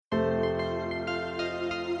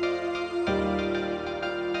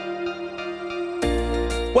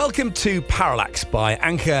Welcome to Parallax by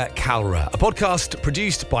Anka Kalra, a podcast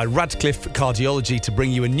produced by Radcliffe Cardiology to bring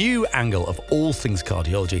you a new angle of all things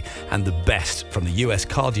cardiology and the best from the US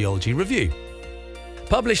Cardiology Review.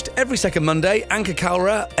 Published every second Monday, Anka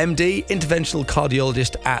Kalra, MD, interventional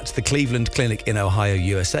cardiologist at the Cleveland Clinic in Ohio,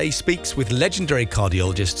 USA, speaks with legendary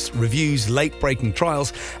cardiologists, reviews late-breaking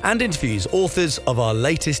trials, and interviews authors of our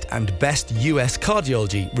latest and best US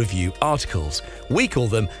Cardiology Review articles. We call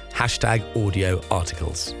them #audio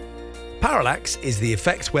articles. Parallax is the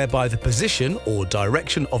effect whereby the position or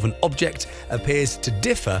direction of an object appears to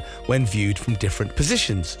differ when viewed from different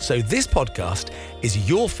positions. So this podcast is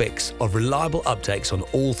your fix of reliable updates on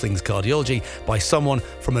all things cardiology by someone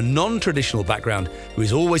from a non-traditional background who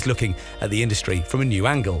is always looking at the industry from a new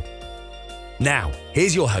angle. Now,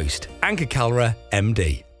 here's your host, Anka Kalra,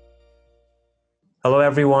 MD. Hello,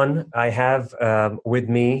 everyone. I have with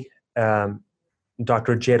me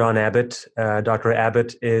Dr. Jaydon Abbott. Dr.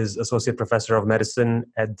 Abbott is Associate Professor of Medicine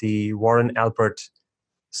at the Warren Alpert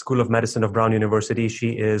School of Medicine of Brown University.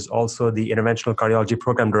 She is also the Interventional Cardiology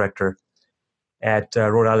Program Director at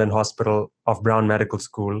Rhode Island Hospital of Brown Medical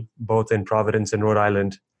School, both in Providence and Rhode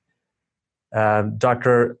Island.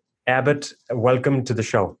 Dr. Abbott, welcome to the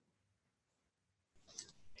show.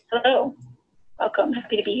 Hello. Welcome.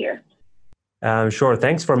 Happy to be here. Sure.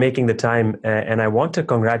 Thanks for making the time. And I want to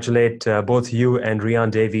congratulate both you and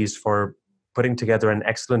Rian Davies for putting together an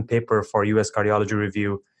excellent paper for US Cardiology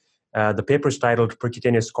Review. The paper is titled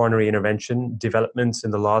Percutaneous Coronary Intervention, Developments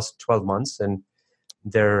in the Last 12 Months. And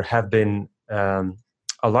there have been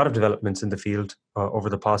a lot of developments in the field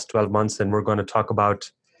over the past 12 months. And we're going to talk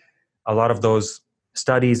about a lot of those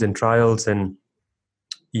studies and trials and,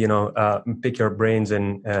 pick your brains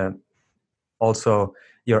and also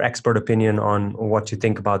your expert opinion on what you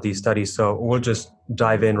think about these studies. So we'll just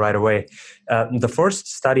dive in right away. The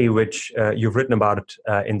first study which you've written about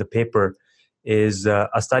in the paper is a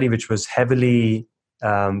study which was heavily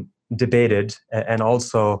debated and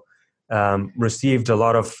also received a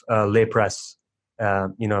lot of lay press,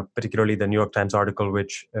 particularly the New York Times article,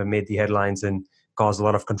 which made the headlines and caused a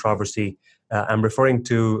lot of controversy. I'm referring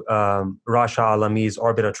to Rasha Alami's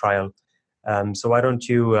Orbita trial. So why don't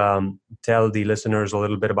you tell the listeners a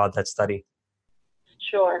little bit about that study?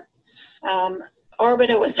 Sure.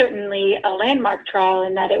 Orbita was certainly a landmark trial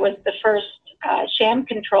in that it was the first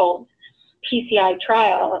sham-controlled PCI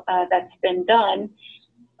trial that's been done,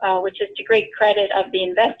 which is to great credit of the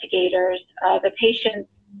investigators. The patients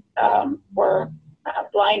were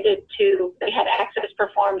blinded to, they had access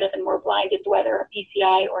performed and were blinded to whether a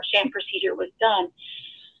PCI or sham procedure was done.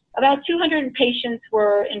 About 200 patients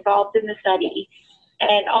were involved in the study,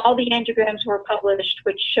 and all the angiograms were published,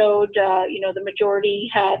 which showed, the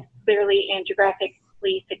majority had clearly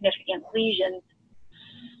angiographically significant lesions.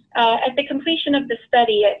 At the completion of the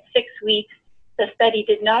study at 6 weeks, the study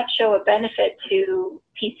did not show a benefit to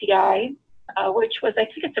PCI, which was, I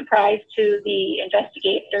think, a surprise to the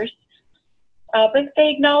investigators. But they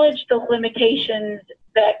acknowledged the limitations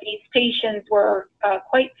that these patients were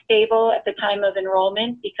quite stable at the time of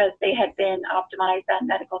enrollment because they had been optimized on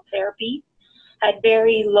medical therapy, had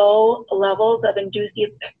very low levels of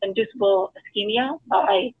inducible ischemia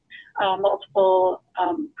by multiple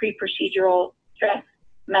pre-procedural stress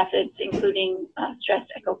methods, including stress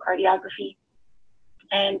echocardiography.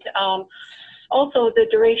 And also the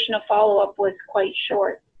duration of follow-up was quite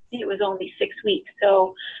short. It was only 6 weeks.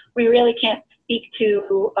 So we really can't speak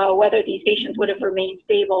to whether these patients would have remained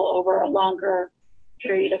stable over a longer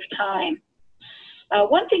period of time.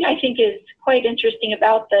 One thing I think is quite interesting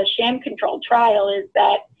about the sham-controlled trial is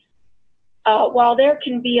that while there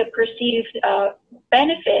can be a perceived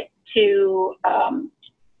benefit to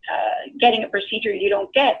getting a procedure you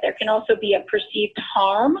don't get, there can also be a perceived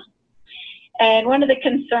harm. And one of the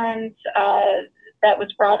concerns that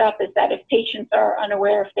was brought up is that if patients are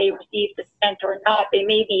unaware if they received the stent or not, they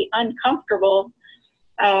may be uncomfortable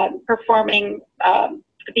performing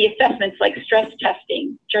the assessments like stress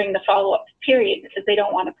testing during the follow-up period because they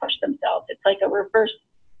don't want to push themselves. It's like a reverse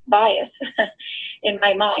bias in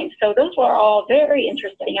my mind. So those were all very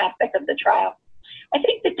interesting aspects of the trial. I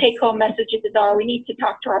think the take-home messages are we need to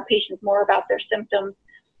talk to our patients more about their symptoms.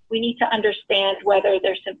 We need to understand whether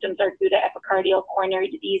their symptoms are due to epicardial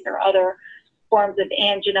coronary disease or other forms of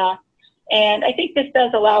angina. And I think this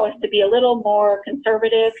does allow us to be a little more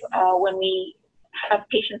conservative when we have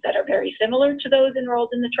patients that are very similar to those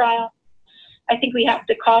enrolled in the trial. I think we have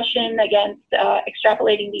to caution against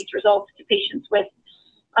extrapolating these results to patients with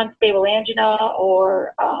unstable angina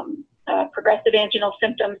or progressive anginal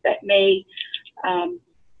symptoms that may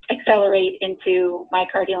accelerate into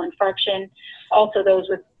myocardial infarction. Also those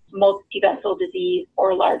with multivessel disease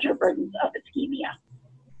or larger burdens of ischemia.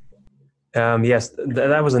 Yes,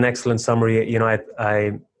 that was an excellent summary.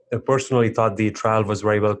 I personally thought the trial was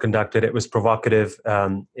very well conducted. It was provocative.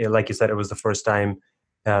 Like you said, it was the first time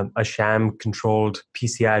a sham-controlled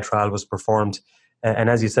PCI trial was performed. And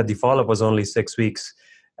as you said, the follow-up was only 6 weeks.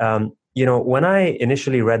 When I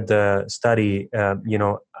initially read the study,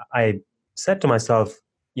 I said to myself,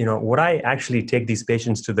 would I actually take these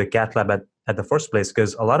patients to the cath lab at the first place?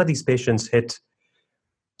 Because a lot of these patients hit,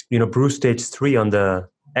 bruise stage 3 on the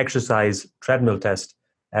exercise treadmill test,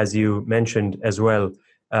 as you mentioned as well.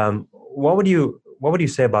 What would you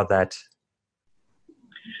say about that?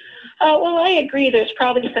 Well, I agree. There's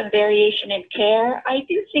probably some variation in care. I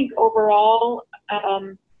do think overall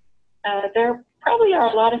there probably are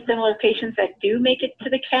a lot of similar patients that do make it to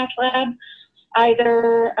the cath lab,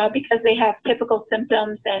 either because they have typical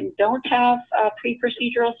symptoms and don't have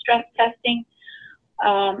pre-procedural stress testing,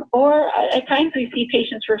 or at times we see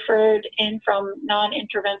patients referred in from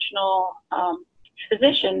non-interventional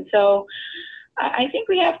physicians. So I think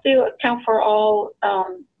we have to account for all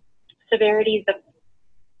severities of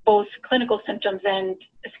both clinical symptoms and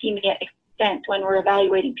ischemia extent when we're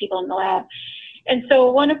evaluating people in the lab. And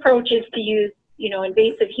so one approach is to use,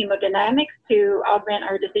 invasive hemodynamics to augment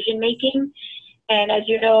our decision making. And as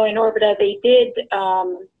you know, in Orbita, they did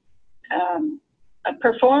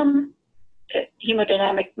perform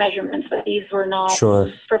hemodynamic measurements, but these were not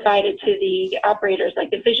provided to the operators. Like,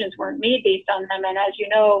 decisions weren't made based on them. And as you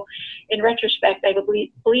know, in retrospect, I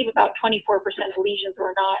believe about 24% of lesions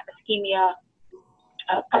were not ischemia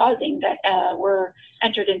causing that were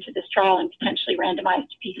entered into this trial and potentially randomized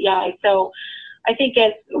to PCI. So I think,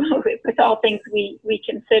 as with all things we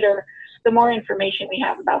consider, the more information we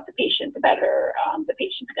have about the patient, the better the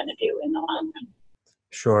patient's going to do in the long run.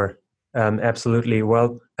 Sure. Absolutely.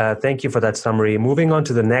 Well, thank you for that summary. Moving on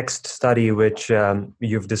to the next study, which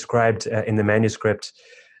you've described in the manuscript.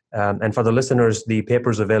 And for the listeners, the paper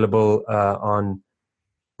is available on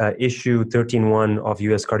issue 13.1 of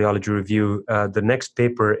US Cardiology Review. The next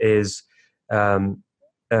paper is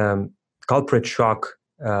culprit shock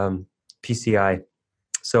PCI.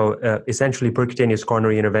 So essentially percutaneous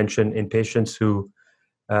coronary intervention in patients who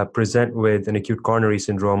present with an acute coronary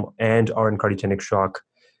syndrome and are in cardiogenic shock.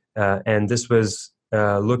 And this was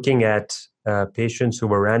looking at patients who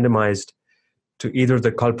were randomized to either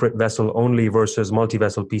the culprit vessel only versus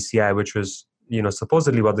multi-vessel PCI, which was,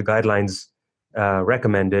 supposedly what the guidelines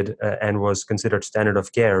recommended and was considered standard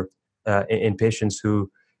of care in patients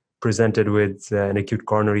who presented with an acute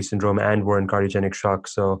coronary syndrome and were in cardiogenic shock.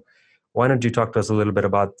 So why don't you talk to us a little bit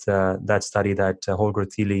about that study that Holger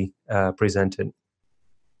Thiele presented?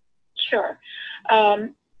 Sure.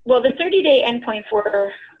 Well, the 30-day endpoints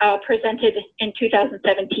were presented in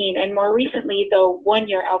 2017, and more recently, the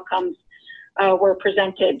one-year outcomes were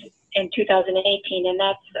presented in 2018, and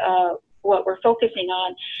that's what we're focusing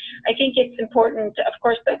on. I think it's important, of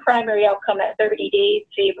course, the primary outcome at 30 days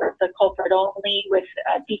favored the culprit only, with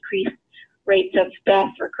decreased rates of death,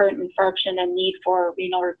 recurrent infarction, and need for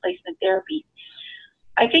renal replacement therapy.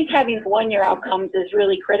 I think having one-year outcomes is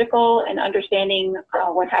really critical, and understanding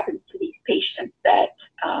what happens to these patients that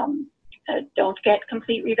don't get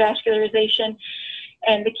complete revascularization.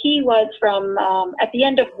 And the key was from at the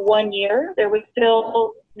end of 1 year, there was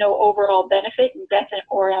still no overall benefit in death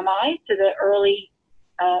or MI to the early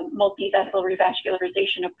multi-vessel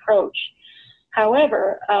revascularization approach.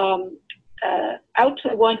 However, out to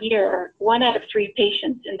 1 year, 1 out of 3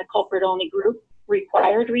 patients in the culprit-only group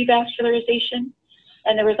required revascularization.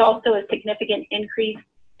 And there was also a significant increase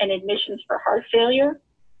in admissions for heart failure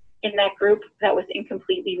in that group that was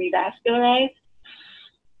incompletely revascularized.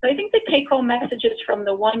 So I think the take-home messages from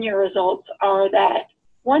the 1-year results are that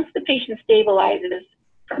once the patient stabilizes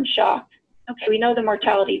from shock, okay, we know the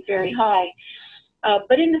mortality is very high,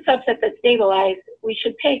 but in the subset that stabilize, we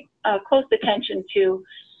should pay close attention to,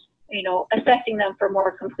 assessing them for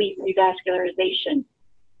more complete revascularization.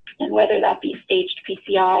 And whether that be staged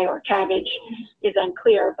PCI or CABG is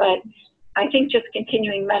unclear, but I think just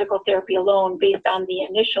continuing medical therapy alone based on the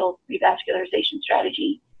initial revascularization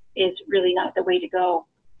strategy is really not the way to go.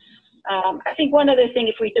 I think one other thing,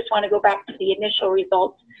 if we just want to go back to the initial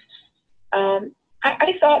results,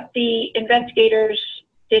 I thought the investigators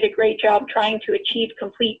did a great job trying to achieve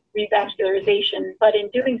complete revascularization, but in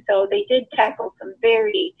doing so, they did tackle some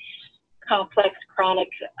very complex chronic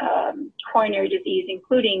coronary disease,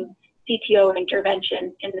 including CTO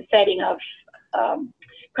intervention in the setting of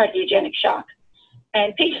cardiogenic shock.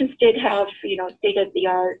 And patients did have,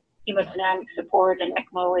 state-of-the-art hemodynamic support and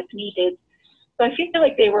ECMO if needed. So I feel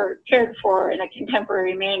like they were cared for in a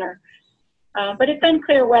contemporary manner. But it's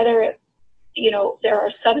unclear whether, there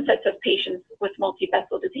are subsets of patients with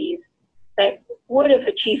multivessel disease that would have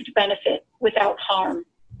achieved benefit without harm,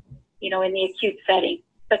 in the acute setting,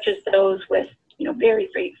 such as those with, very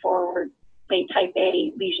straightforward, say, type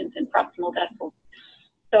A lesions in proximal vessels.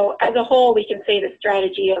 So as a whole, we can say the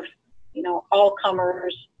strategy of, all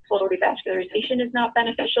comers, slow revascularization is not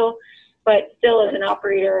beneficial, but still as an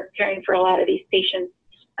operator caring for a lot of these patients,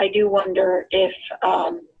 I do wonder if,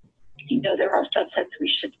 there are subsets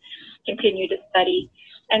we should continue to study.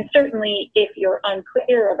 And certainly if you're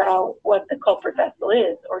unclear about what the culprit vessel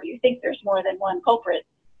is, or you think there's more than one culprit,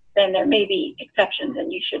 then there may be exceptions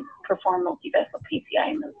and you should perform multivessel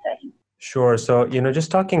PCI in those settings. Sure. So,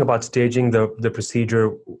 just talking about staging the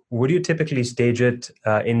procedure, would you typically stage it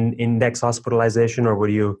in index hospitalization, or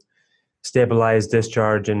would you stabilize,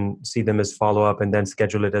 discharge, and see them as follow-up and then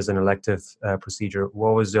schedule it as an elective procedure?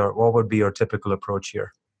 What would be your typical approach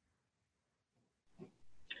here?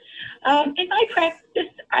 In my practice,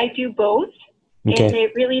 I do both. Okay. And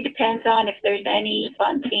it really depends on if there's any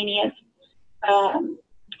spontaneous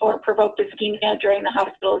or provoked ischemia during the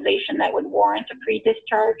hospitalization that would warrant a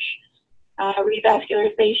pre-discharge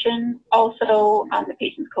revascularization. Also on the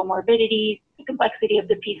patient's comorbidities, the complexity of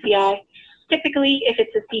the PCI. Typically, if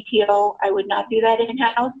it's a CTO, I would not do that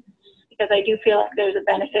in-house because I do feel like there's a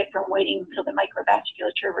benefit from waiting until the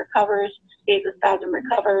microvasculature recovers, vasospasm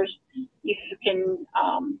recovers. You can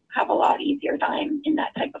have a lot easier time in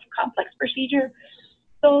that type of complex procedure.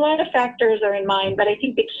 So a lot of factors are in mind, but I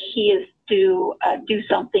think the key is to do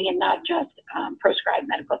something and not just prescribe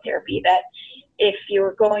medical therapy. That if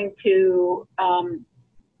you're going to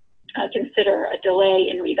consider a delay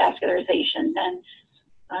in revascularization, then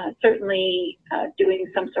certainly doing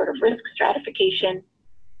some sort of risk stratification,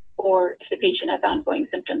 or if the patient has ongoing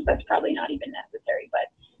symptoms, that's probably not even necessary. But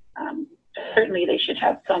certainly they should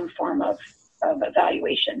have some form of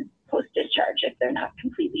evaluation post-discharge if they're not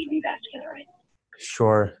completely revascularized.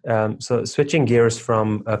 Sure. So switching gears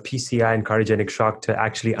from PCI and cardiogenic shock to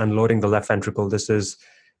actually unloading the left ventricle, this is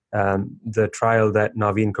the trial that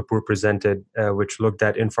Naveen Kapoor presented, which looked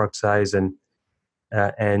at infarct size and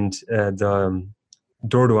the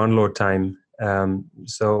door to unload time.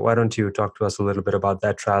 So why don't you talk to us a little bit about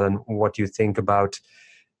that trial and what you think about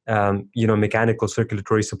mechanical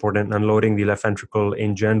circulatory support and unloading the left ventricle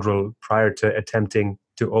in general prior to attempting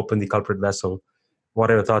to open the culprit vessel. What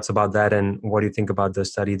are your thoughts about that, and what do you think about the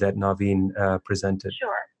study that Naveen presented?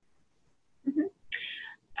 Sure.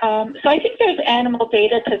 Mm-hmm. So I think there's animal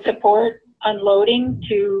data to support unloading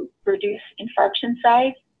to reduce infarction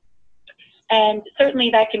size. And certainly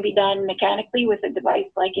that can be done mechanically with a device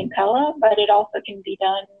like Impella, but it also can be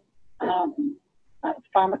done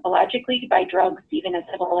pharmacologically by drugs even as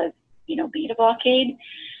simple as, beta blockade,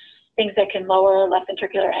 things that can lower left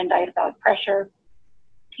ventricular end diastolic pressure,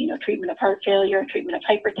 treatment of heart failure, treatment of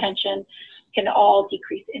hypertension can all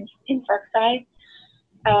decrease infarct size.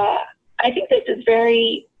 I think this is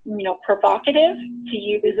very, provocative to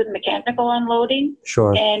use a mechanical unloading.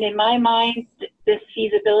 Sure. And in my mind, this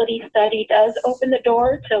feasibility study does open the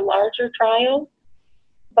door to larger trials.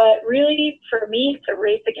 But really, for me, it's a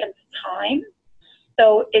race against time.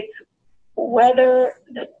 So it's whether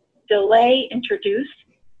the delay introduced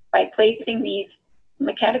by placing these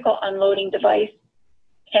mechanical unloading device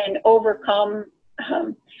can overcome,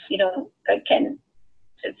 can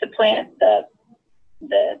supplant the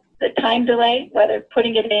time delay, whether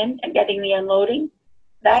putting it in and getting the unloading,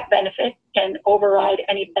 that benefit can override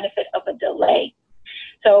any benefit of a delay.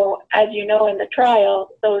 So as you know, in the trial,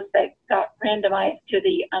 those that got randomized to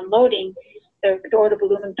the unloading, their door to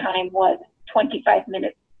balloon time was 25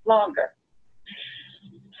 minutes longer.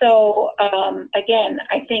 So again,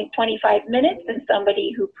 I think 25 minutes in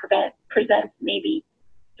somebody who presents maybe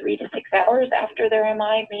 3 to 6 hours after their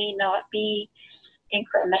MI may not be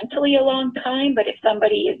incrementally a long time, but if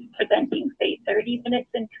somebody is presenting, say, 30 minutes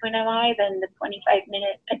into an MI, then the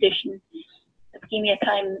 25-minute addition ischemia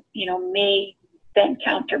time, may then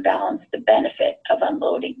counterbalance the benefit of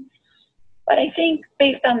unloading. But I think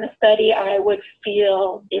based on the study, I would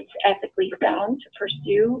feel it's ethically sound to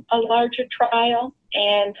pursue a larger trial.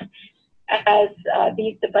 And as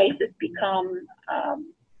these devices become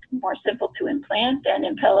more simple to implant, and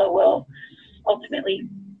Impella will ultimately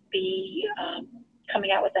be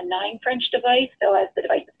coming out with a 9 French device. So as the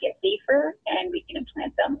devices get safer and we can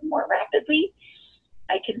implant them more rapidly,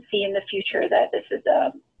 I can see in the future that this is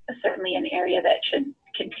certainly an area that should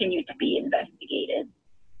continue to be investigated.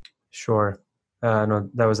 Sure. No,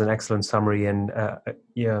 that was an excellent summary, and a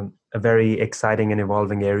very exciting and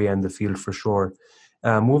evolving area in the field for sure.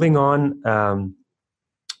 Moving on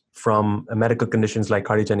from medical conditions like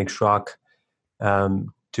cardiogenic shock,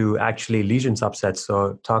 to actually lesion subsets.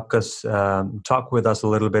 So talk with us a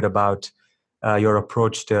little bit about your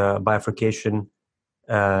approach to bifurcation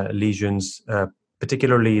lesions,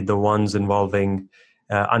 particularly the ones involving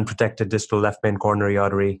unprotected distal left main coronary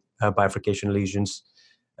artery bifurcation lesions,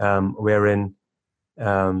 wherein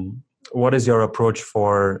what is your approach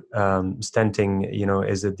for stenting?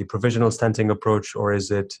 Is it the provisional stenting approach, or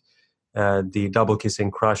is it the double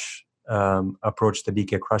kissing crush approach, the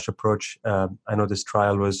DK crush approach? I know this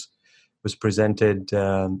trial was presented,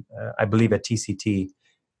 I believe, at TCT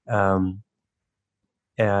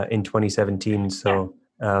in 2017. So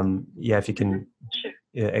if you can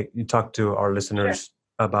talk to our listeners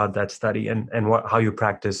about that study and how you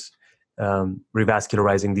practice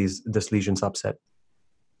revascularizing this lesion subset.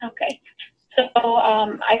 Okay, so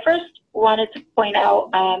I first wanted to point out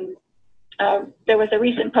there was a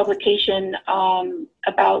recent publication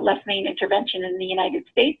about left main intervention in the United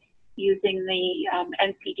States using the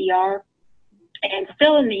NCDR, and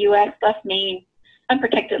still in the U.S.,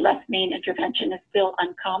 unprotected left main intervention is still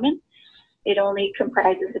uncommon. It only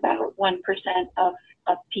comprises about 1% of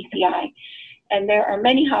PCI. And there are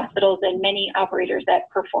many hospitals and many operators that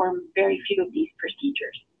perform very few of these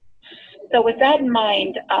procedures. So with that in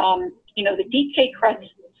mind, the DK crush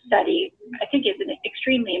study, I think, is an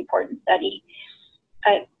extremely important study.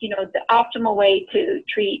 The optimal way to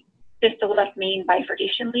treat distal left main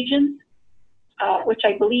bifurcation lesions, which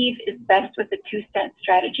I believe is best with the two-stent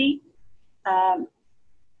strategy,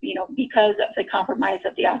 because of the compromise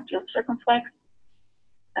of the ostial circumflex,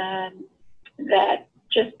 that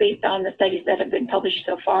just based on the studies that have been published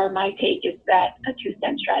so far, my take is that a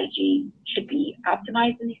two-stent strategy should be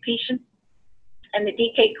optimized in these patients. And the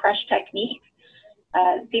DK crush technique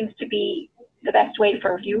seems to be the best way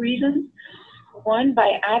for a few reasons. One,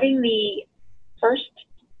 by adding the first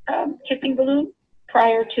kissing balloon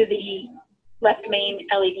prior to the left main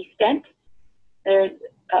LED stent, there's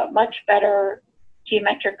a much better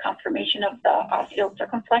geometric conformation of the ostial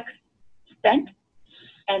circumflex stent.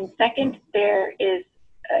 And second, it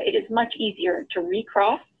is much easier to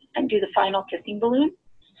recross and do the final kissing balloon,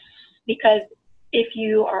 because if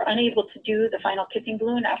you are unable to do the final kissing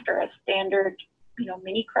balloon after a standard,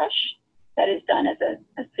 mini crush that is done as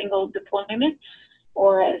a single deployment,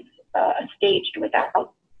 or as staged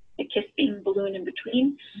without the kissing balloon in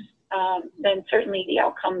between, then certainly the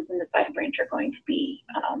outcomes in the side branch are going to be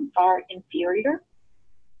far inferior.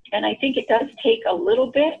 And I think it does take a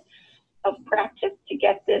little bit of practice to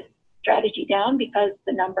get this strategy down because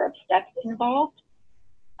the number of steps involved.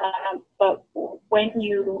 But when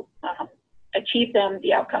you achieve them,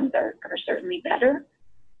 the outcomes are certainly better.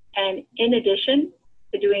 And in addition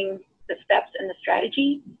to doing the steps and the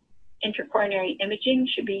strategy, intracoronary imaging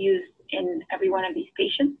should be used in every one of these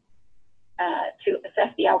patients to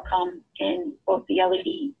assess the outcome in both the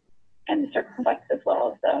LED and the circumflex, as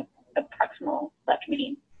well as the proximal left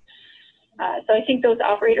main. So I think those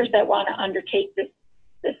operators that want to undertake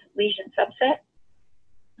this lesion subset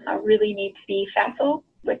really need to be facile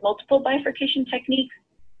with multiple bifurcation techniques,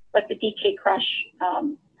 but the DK crush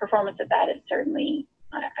performance of that is certainly,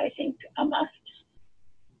 I think, a must.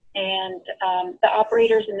 And the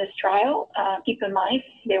operators in this trial, keep in mind,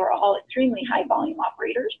 they were all extremely high volume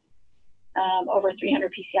operators, over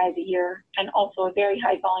 300 PCIs a year, and also a very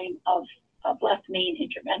high volume of left main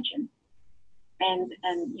intervention. And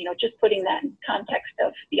just putting that in context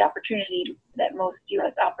of the opportunity that most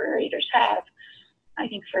U.S. operators have, I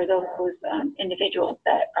think for those individuals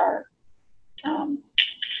that are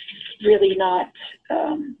really not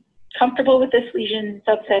comfortable with this lesion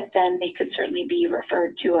subset, then they could certainly be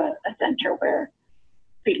referred to a center where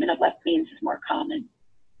treatment of left mains is more common.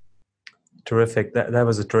 Terrific. That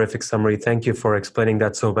was a terrific summary. Thank you for explaining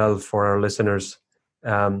that so well for our listeners.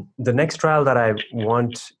 The next trial that I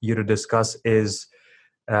want you to discuss is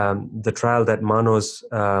the trial that Manos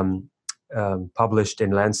published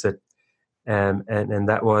in Lancet, and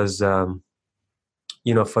that was,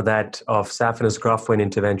 for that of saphenous graft vein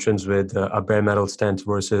interventions with a bare metal stent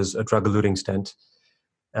versus a drug-eluting stent,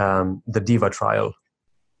 the DIVA trial.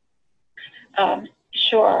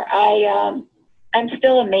 Sure. I'm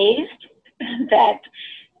still amazed that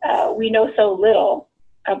we know so little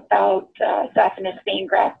about saphenous vein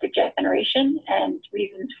graft degeneration and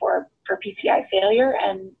reasons for PCI failure,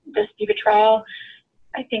 and this DIVA trial,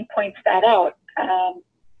 I think, points that out.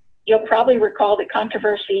 You'll probably recall the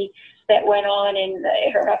controversy that went on in the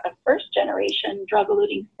era of first generation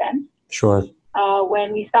drug-eluting stents. Sure.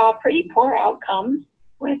 When we saw pretty poor outcomes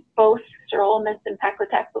with both sirolimus and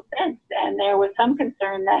paclitaxel stents, and there was some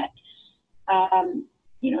concern that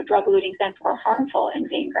drug-eluting stents were harmful in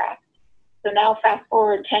vein grafts. So now, fast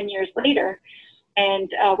forward 10 years later,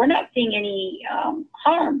 And we're not seeing any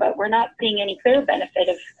harm, but we're not seeing any clear benefit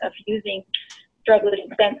of using drug-eluting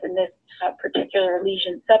stents in this particular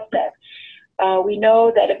lesion subset. We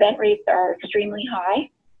know that event rates are extremely high,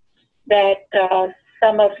 that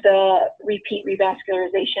some of the repeat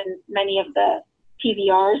revascularizations, many of the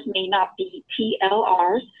TVRs may not be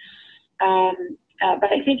TLRs,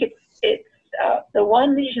 but I think it's the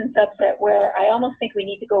one lesion subset where I almost think we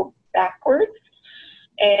need to go backwards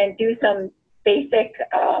and do some basic,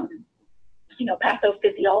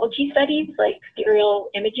 pathophysiology studies, like serial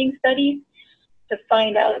imaging studies, to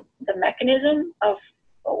find out the mechanism of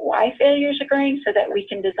why failures are occurring so that we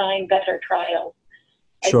can design better trials.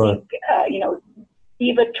 Sure. I think,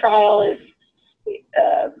 DIVA trial is,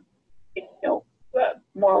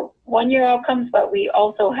 more one-year outcomes, but we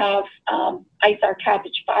also have ICAR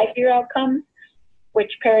CABG 5-year outcomes,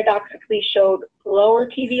 which paradoxically showed lower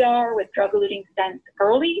TVR with drug-eluting stents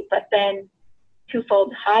early, but then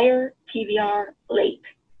twofold higher TVR late.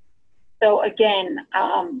 So again,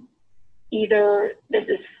 either this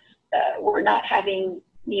is we're not having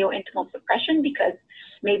neointimal suppression because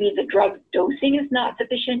maybe the drug dosing is not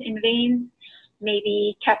sufficient in veins,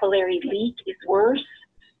 maybe capillary leak is worse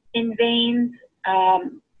in veins,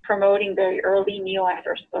 promoting very early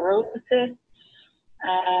neoatherosclerosis.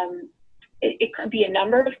 It could be a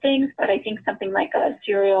number of things, but I think something like a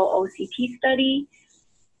serial OCT study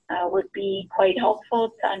would be quite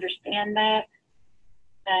helpful to understand that.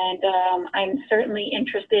 And I'm certainly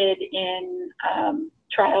interested in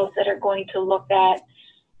trials that are going to look at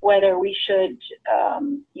whether we should,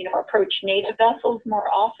 approach native vessels more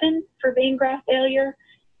often for vein graft failure.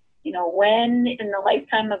 When in the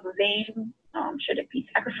lifetime of a vein should it be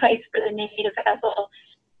sacrificed for the native vessel?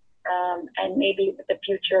 And maybe with the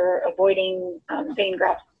future avoiding vein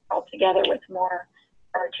grafts altogether with more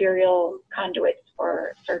arterial conduits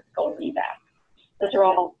for surgical revasc. Those are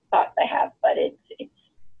all thoughts I have, but it's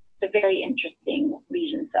a very interesting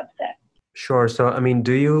lesion subset. Sure. So,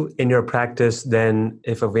 do you, in your practice, then,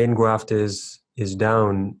 if a vein graft is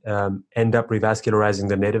down, end up revascularizing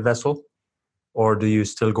the native vessel, or do you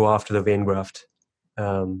still go after the vein graft?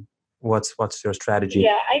 What's your strategy?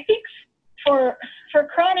 Yeah, I think for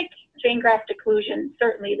chronic vein graft occlusion,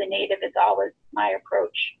 certainly the native is always my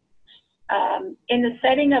approach. In the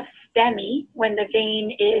setting of STEMI, when the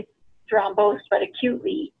vein is thrombosed but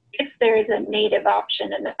acutely, if there is a native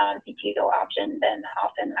option and a non-CTO option, then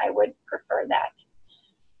often I would prefer that.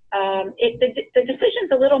 The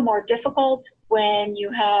decision's a little more difficult when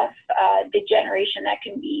you have degeneration that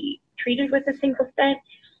can be treated with a single stent,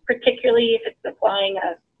 particularly if it's applying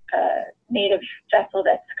a native vessel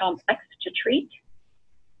that's complex to treat.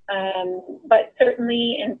 But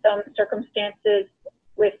certainly in some circumstances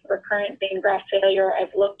with recurrent vein graft failure,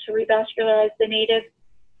 I've looked to revascularize the native.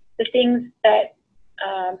 The things that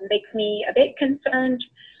makes me a bit concerned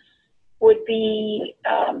would be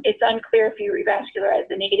it's unclear if you revascularize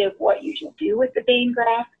the native what you should do with the vein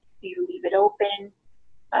graft. Do you leave it open?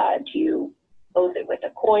 Do you close it with a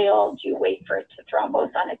coil? Do you wait for it to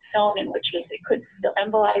thrombose on its own, in which case it could still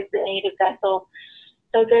embolize the native vessel?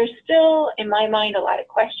 So there's still, in my mind, a lot of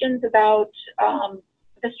questions about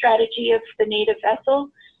the strategy of the native vessel,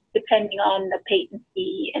 depending on the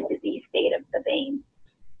patency and disease state of the vein.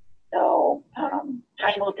 So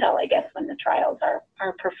time will tell, I guess, when the trials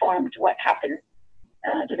are performed, what happens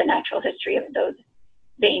to the natural history of those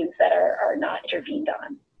veins that are not intervened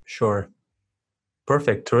on. Sure.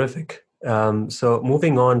 Perfect. Terrific. So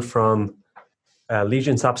moving on from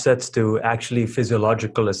lesion subsets to actually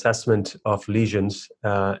physiological assessment of lesions,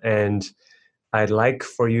 and I'd like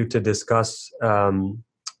for you to discuss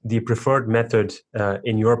the preferred method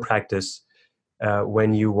in your practice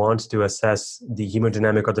when you want to assess the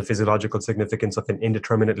hemodynamic or the physiological significance of an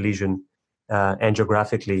indeterminate lesion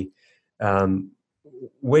angiographically.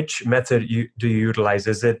 Which method do you utilize?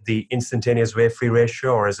 Is it the instantaneous wave-free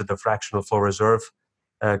ratio, or is it the fractional flow reserve?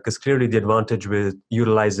 Because clearly the advantage with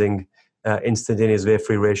utilizing instantaneous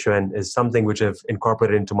wave-free ratio, and is something which I've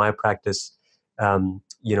incorporated into my practice,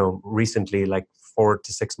 recently, like 4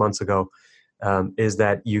 to 6 months ago, is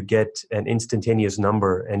that you get an instantaneous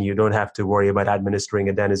number and you don't have to worry about administering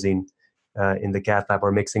adenosine in the cath lab,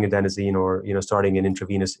 or mixing adenosine, or starting an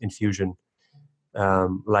intravenous infusion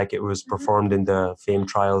like it was performed in the FAME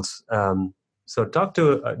trials. So talk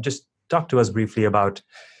to us briefly about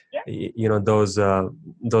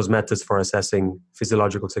those methods for assessing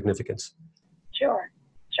physiological significance. Sure.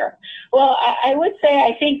 Well, I would say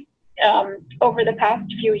I think over the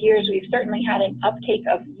past few years, we've certainly had an uptake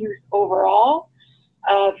of use overall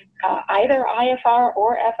of either IFR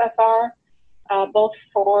or FFR both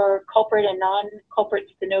for culprit and non-culprit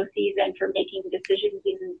stenoses and for making decisions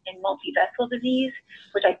in multi-vessel disease,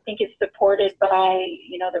 which I think is supported by,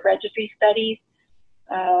 the registry studies,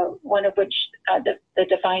 one of which the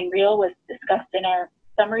Define Real was discussed in our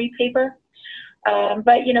summary paper.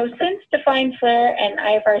 But, since Define Flare and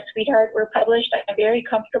IFR Sweetheart were published, I'm very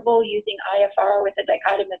comfortable using IFR with a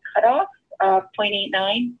dichotomous cutoff of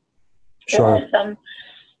 0.89. Sure. There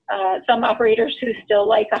are some operators who still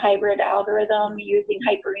like a hybrid algorithm using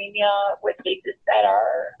hyperemia with cases that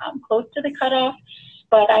are close to the cutoff.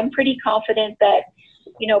 But I'm pretty confident that,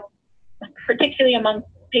 particularly among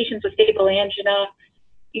patients with stable angina,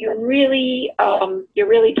 you're really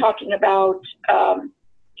talking about,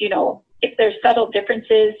 if there's subtle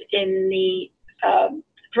differences in the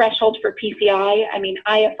threshold for PCI. I mean,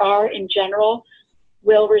 IFR in general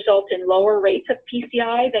will result in lower rates of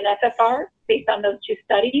PCI than FFR based on those two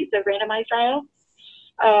studies, the randomized trial.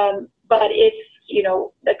 But if,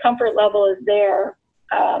 the comfort level is there,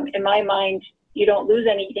 in my mind, you don't lose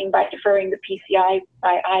anything by deferring the PCI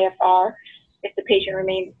by IFR. If the patient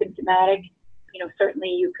remains symptomatic, certainly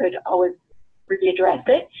you could always readdress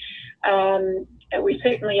it. We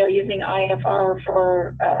certainly are using IFR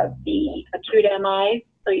for the acute MI,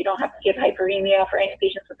 so you don't have to give hyperemia for any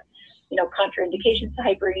patients with, contraindications to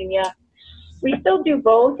hyperemia. We still do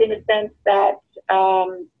both in a sense that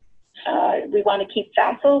we want to keep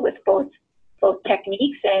facile with both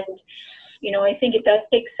techniques, and I think it does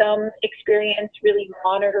take some experience really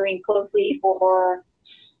monitoring closely for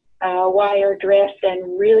wire drift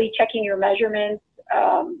and really checking your measurements,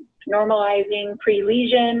 normalizing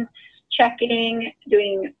pre-lesion, checking,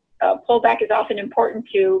 doing pullback is often important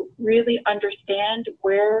to really understand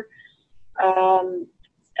where,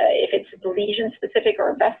 if it's lesion specific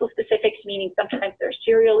or vessel specific, meaning sometimes there's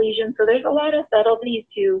serial lesions. So there's a lot of subtleties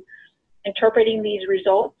to interpreting these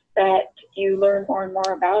results that you learn more and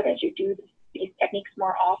more about as you do these techniques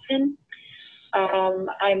more often.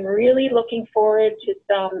 I'm really looking forward to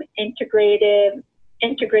some integrating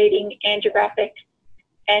angiographic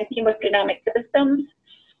and hemodynamic systems.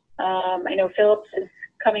 I know Philips is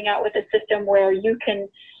coming out with a system where you can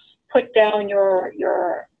put down your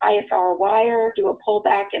IFR wire, do a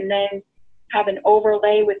pullback, and then have an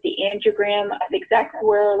overlay with the angiogram of exactly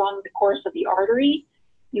where along the course of the artery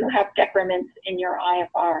you have decrements in your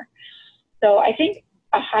IFR. So I think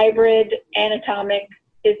a hybrid anatomic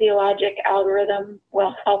physiologic algorithm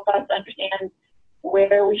will help us understand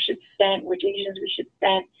where we should stent, which lesions we should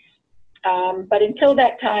stent. But until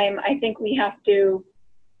that time, I think we have to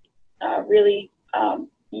really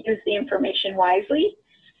use the information wisely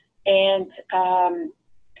and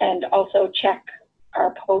also check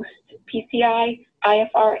our post PCI,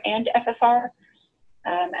 IFR, and FFR.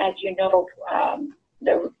 As you know,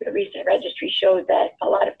 the recent registry showed that a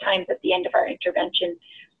lot of times at the end of our intervention,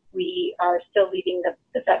 we are still leaving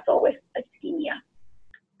the vessel with ischemia.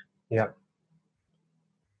 Yeah.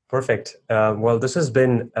 Perfect. Well, this has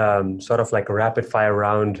been sort of like a rapid fire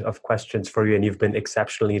round of questions for you, and you've been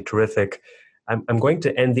exceptionally terrific. I'm going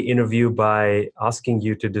to end the interview by asking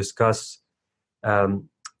you to discuss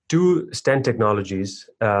two stent technologies.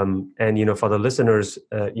 And, for the listeners,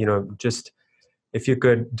 just if you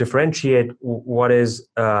could differentiate what is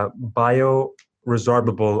bioresorbable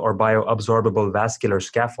or bioabsorbable vascular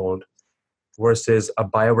scaffold versus a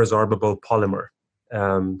bioresorbable polymer.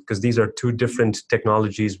 Because these are two different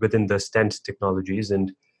technologies within the stent technologies,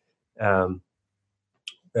 and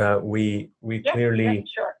we clearly,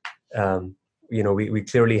 sure. We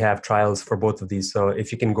clearly have trials for both of these. So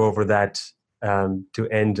if you can go over that to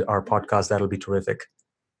end our podcast, that'll be terrific.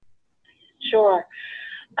 Sure.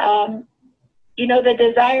 The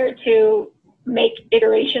desire to make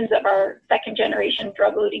iterations of our second generation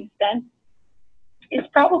drug-eluting stent is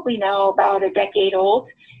probably now about a decade old,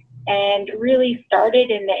 and really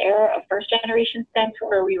started in the era of first generation stents,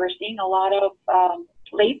 where we were seeing a lot of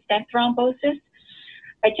late stent thrombosis.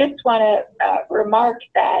 I just want to remark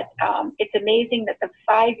that it's amazing that the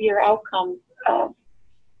 5-year outcomes of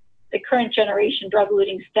the current generation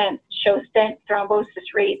drug-eluting stents show stent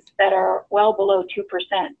thrombosis rates that are well below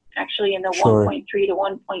 2%, actually in the Sure. 1.3 to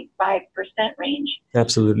 1.5% range.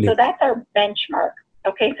 Absolutely. So that's our benchmark.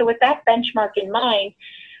 Okay, so with that benchmark in mind,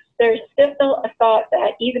 there's still a thought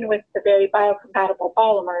that even with the very biocompatible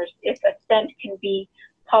polymers, if a stent can be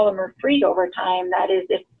polymer-free over time, that is,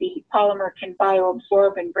 if the polymer can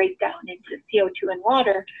bioabsorb and break down into CO2 and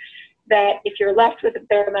water, that if you're left with a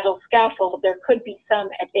bare metal scaffold, there could be some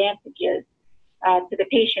advantages to the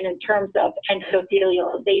patient in terms of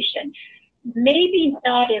endothelialization. Maybe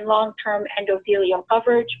not in long-term endothelial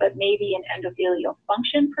coverage, but maybe in endothelial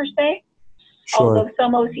function per se. Sure. Although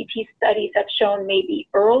some OCT studies have shown maybe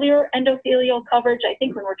earlier endothelial coverage, I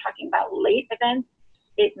think when we're talking about late events,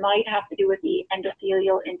 it might have to do with the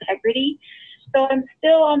endothelial integrity. So I'm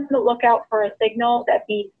still on the lookout for a signal that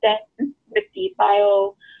these stents with the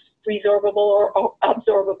bioresorbable or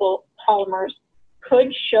absorbable polymers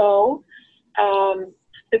could show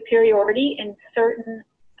superiority in certain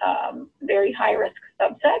very high-risk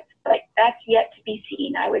subsets, but that's yet to be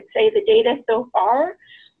seen. I would say the data so far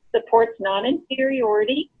supports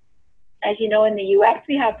non-inferiority. As you know, in the US,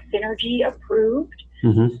 we have Synergy approved.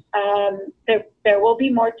 There will be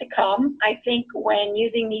more to come. I think when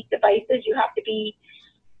using these devices, you have to be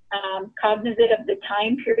cognizant of the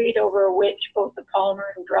time period over which both the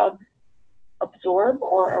polymer and drugs absorb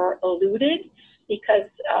or are eluted, because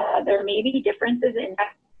there may be differences in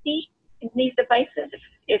efficacy in these devices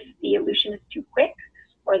if the elution is too quick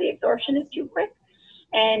or the absorption is too quick.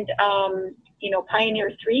 And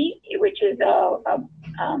Pioneer 3, which is the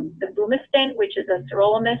Vumist, which is a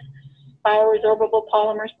sirolimus bioresorbable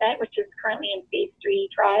polymer stent, which is currently in phase 3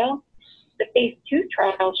 trial. The phase 2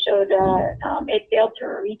 trial showed it failed to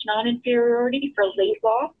reach non-inferiority for late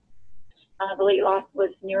loss. The late loss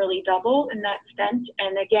was nearly double in that stent.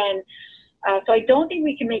 And again, so I don't think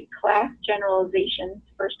we can make class generalizations,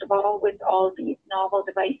 first of all, with all of these novel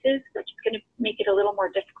devices, which is going to make it a little more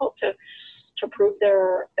difficult to prove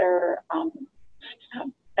their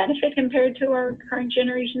benefit compared to our current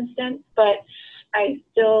generation stents. But I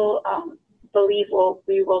still believe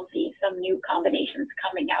we will see some new combinations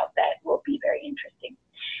coming out that will be very interesting.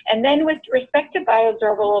 And then with respect to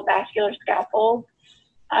bioabsorbable vascular scaffolds,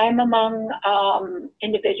 I'm among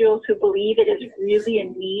individuals who believe it is really a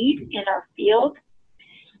need in our field.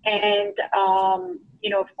 And,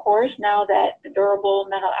 of course, now that the durable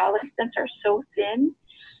metal alloy stents are so thin,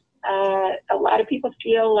 a lot of people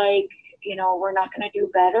feel like, we're not going to do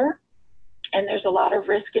better. And there's a lot of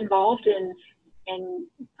risk involved in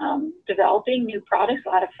developing new products, a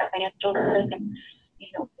lot of financial risk, and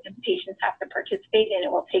patients have to participate, and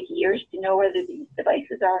it will take years to know whether these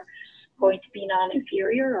devices are going to be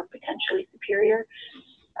non-inferior or potentially superior.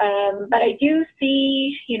 But I do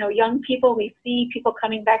see, young people. We see people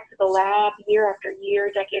coming back to the lab year after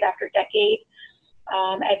year, decade after decade,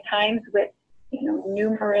 at times with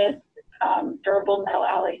numerous durable metal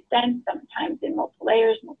alloy stents, sometimes in multiple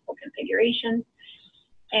layers, multiple configurations.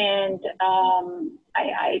 And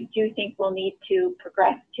I do think we'll need to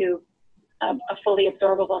progress to a fully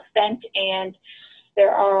absorbable stent. And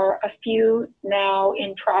there are a few now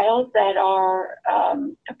in trials that are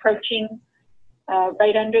approaching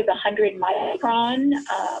right under the 100 micron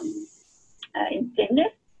in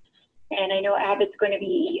thickness. And I know Abbott's going to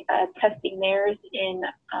be testing theirs in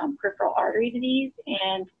peripheral artery disease.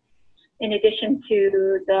 And in addition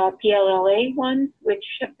to the PLLA ones, which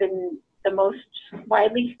have been the most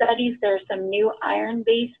widely studied, there are some new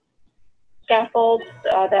iron-based scaffolds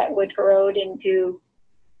that would corrode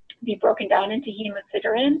be broken down into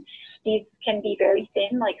hemosiderin. These can be very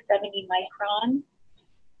thin, like 70 microns.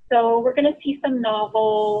 So we're going to see some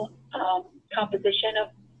novel composition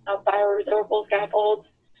of bioresorbable scaffolds,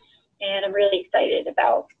 and I'm really excited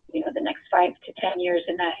about the next 5 to 10 years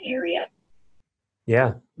in that area.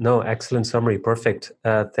 Yeah, no, excellent summary. Perfect.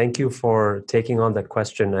 Thank you for taking on that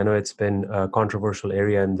question. I know it's been a controversial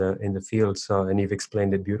area in the field, and you've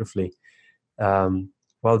explained it beautifully.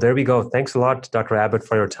 Well, there we go. Thanks a lot, Dr. Abbott,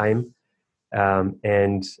 for your time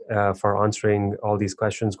and for answering all these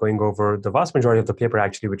questions, going over the vast majority of the paper,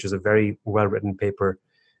 actually, which is a very well-written paper.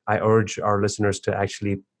 I urge our listeners to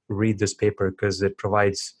actually read this paper because it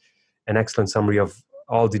provides an excellent summary of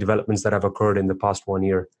all the developments that have occurred in the past 1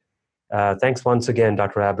 year. Thanks once again,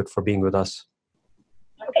 Dr. Abbott, for being with us.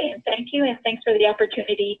 Okay, and thank you, and thanks for the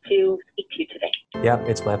opportunity to speak to you today. Yeah,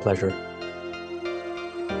 it's my pleasure.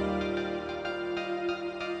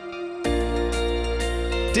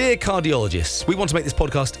 Dear cardiologists, we want to make this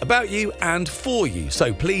podcast about you and for you.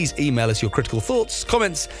 So please email us your critical thoughts,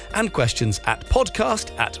 comments and questions at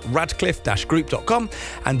podcast@radcliffe-group.com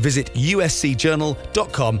and visit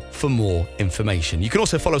uscjournal.com for more information. You can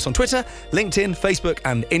also follow us on Twitter, LinkedIn, Facebook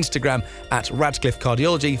and Instagram at Radcliffe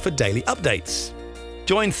Cardiology for daily updates.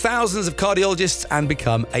 Join thousands of cardiologists and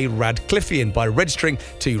become a Radcliffean by registering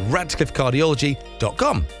to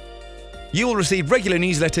radcliffecardiology.com. You will receive regular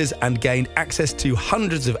newsletters and gain access to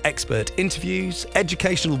hundreds of expert interviews,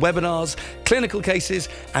 educational webinars, clinical cases,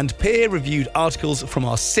 and peer-reviewed articles from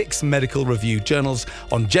our 6 medical review journals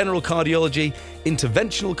on general cardiology,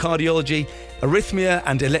 interventional cardiology, arrhythmia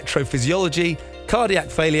and electrophysiology, cardiac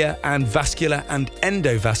failure, and vascular and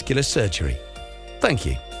endovascular surgery. Thank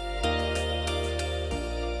you.